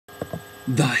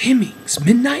The Hemmings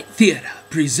Midnight Theatre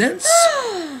presents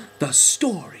the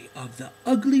story of the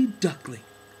Ugly Duckling.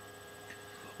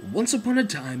 Once upon a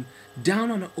time,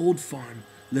 down on an old farm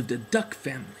lived a duck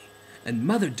family, and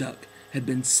Mother Duck had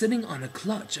been sitting on a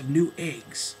clutch of new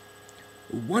eggs.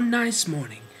 One nice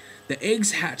morning, the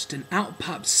eggs hatched and out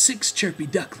popped 6 chirpy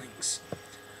ducklings.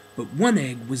 But one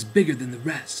egg was bigger than the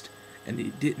rest, and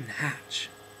it didn't hatch.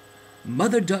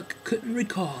 Mother Duck couldn't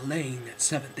recall laying that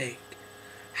 7th egg.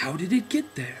 How did it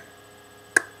get there?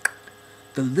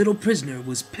 The little prisoner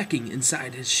was pecking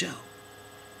inside his shell.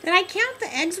 Did I count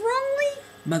the eggs wrongly?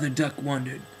 Mother Duck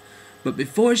wondered. But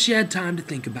before she had time to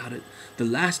think about it, the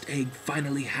last egg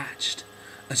finally hatched.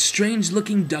 A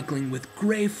strange-looking duckling with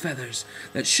gray feathers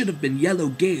that should have been yellow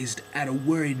gazed at a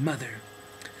worried mother.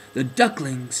 The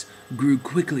ducklings grew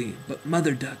quickly, but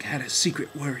Mother Duck had a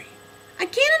secret worry. I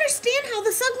can't understand how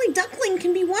this ugly duckling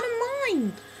can be one of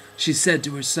mine, she said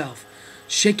to herself,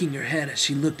 shaking her head as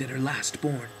she looked at her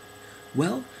last-born.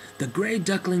 Well, the gray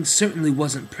duckling certainly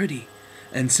wasn't pretty,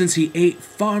 and since he ate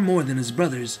far more than his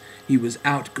brothers, he was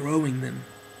outgrowing them.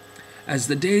 As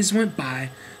the days went by,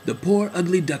 the poor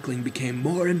ugly duckling became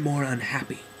more and more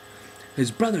unhappy.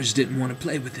 His brothers didn't want to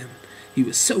play with him. He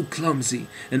was so clumsy,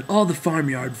 and all the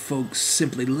farmyard folks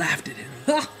simply laughed at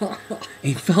him.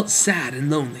 He felt sad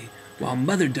and lonely, while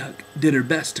Mother Duck did her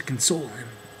best to console him.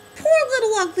 Poor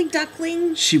little ugly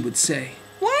duckling, she would say.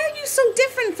 Why are you so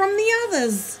different from the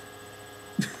others?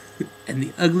 And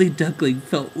the ugly duckling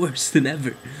felt worse than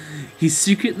ever. He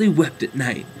secretly wept at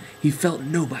night. He felt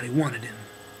nobody wanted him.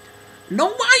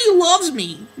 Nobody loves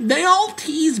me. They all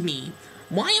tease me.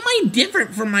 Why am I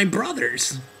different from my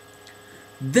brothers?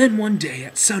 Then one day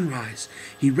at sunrise,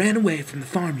 he ran away from the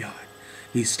farmyard.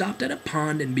 He stopped at a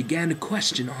pond and began to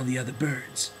question all the other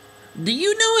birds. Do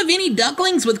you know of any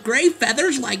ducklings with gray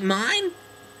feathers like mine?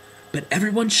 But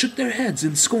everyone shook their heads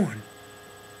in scorn.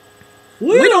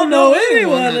 We don't know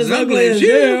anyone as ugly as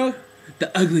you.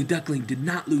 The ugly duckling did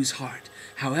not lose heart,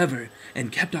 however,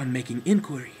 and kept on making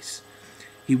inquiries.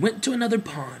 He went to another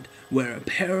pond, where a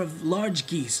pair of large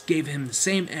geese gave him the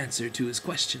same answer to his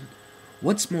question.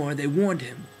 What's more, they warned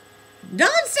him.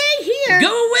 Don't stay here!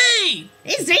 Go away!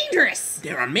 It's dangerous!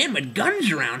 There are men with guns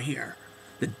around here.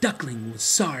 The duckling was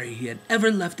sorry he had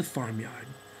ever left the farmyard.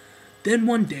 Then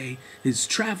one day, his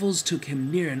travels took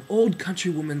him near an old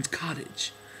countrywoman's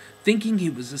cottage. Thinking he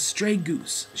was a stray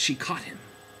goose, she caught him.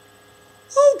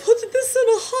 I'll put this in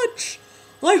a hutch.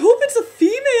 I hope it's a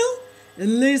female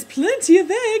and lays plenty of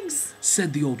eggs,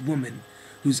 said the old woman,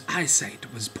 whose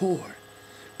eyesight was poor.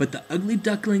 But the ugly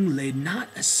duckling laid not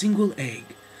a single egg.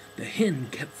 The hen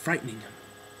kept frightening him.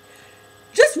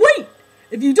 Just wait!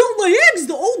 If you don't lay eggs,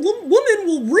 the old woman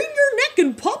will wring your neck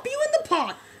and pop you in the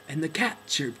pot. And the cat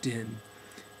chirped in.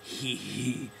 Hee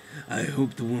hee, I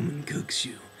hope the woman cooks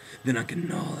you. Then I can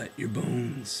gnaw at your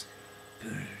bones.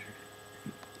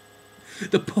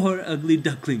 The poor ugly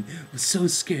duckling was so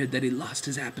scared that he lost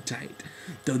his appetite,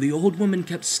 though the old woman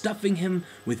kept stuffing him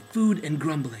with food and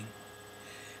grumbling.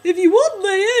 If you won't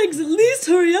lay eggs, at least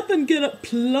hurry up and get up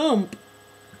plump.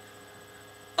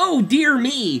 Oh, dear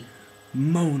me,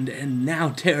 moaned a now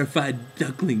terrified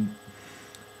duckling.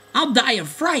 I'll die of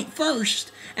fright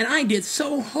first, and I did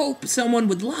so hope someone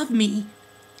would love me.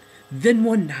 Then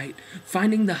one night,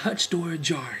 finding the hutch door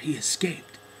ajar, he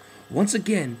escaped. Once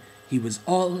again, he was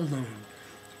all alone.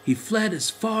 He fled as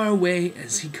far away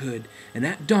as he could, and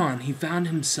at dawn he found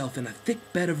himself in a thick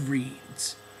bed of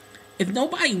reeds. If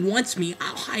nobody wants me,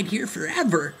 I'll hide here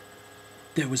forever.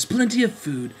 There was plenty of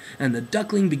food, and the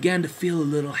duckling began to feel a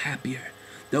little happier,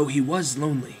 though he was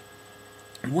lonely.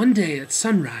 One day at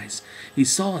sunrise, he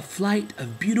saw a flight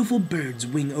of beautiful birds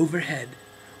wing overhead,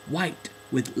 white,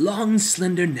 with long,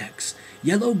 slender necks,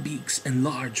 yellow beaks, and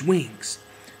large wings.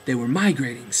 They were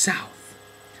migrating south.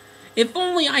 If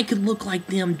only I could look like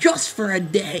them just for a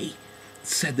day,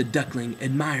 said the duckling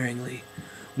admiringly.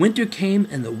 Winter came,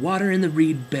 and the water in the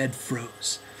reed bed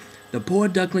froze. The poor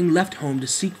duckling left home to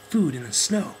seek food in the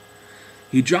snow.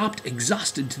 He dropped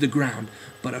exhausted to the ground,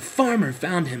 but a farmer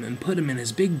found him and put him in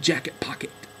his big jacket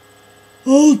pocket.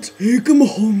 I'll take him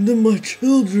home to my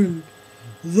children.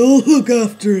 They'll look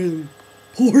after him.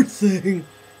 Poor thing,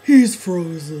 he's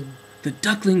frozen. The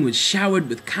duckling was showered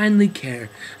with kindly care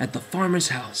at the farmer's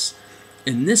house.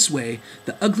 In this way,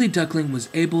 the ugly duckling was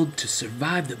able to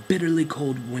survive the bitterly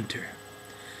cold winter.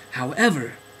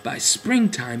 However, by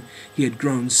springtime, he had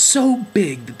grown so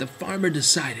big that the farmer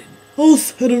decided, I'll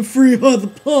set him free by the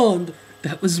pond.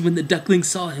 That was when the duckling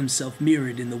saw himself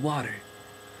mirrored in the water.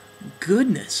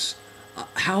 Goodness,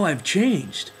 how I've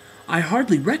changed. I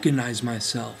hardly recognize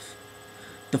myself.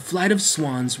 The flight of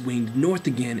swans winged north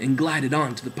again and glided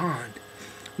on to the pond.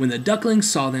 When the ducklings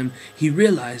saw them, he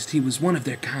realized he was one of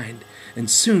their kind, and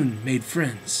soon made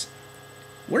friends.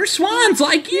 "We're swans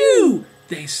like you,"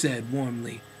 they said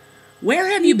warmly. "Where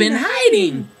have you been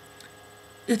hiding?"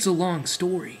 "It's a long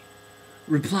story,"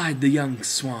 replied the young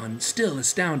swan, still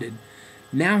astounded.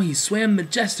 Now he swam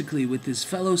majestically with his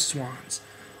fellow swans.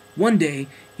 One day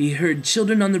he heard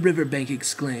children on the river bank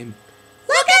exclaim,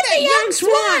 Look at the young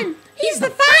swan! He's the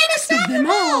finest of them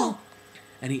all!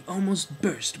 and he almost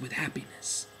burst with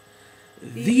happiness.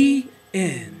 The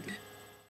end.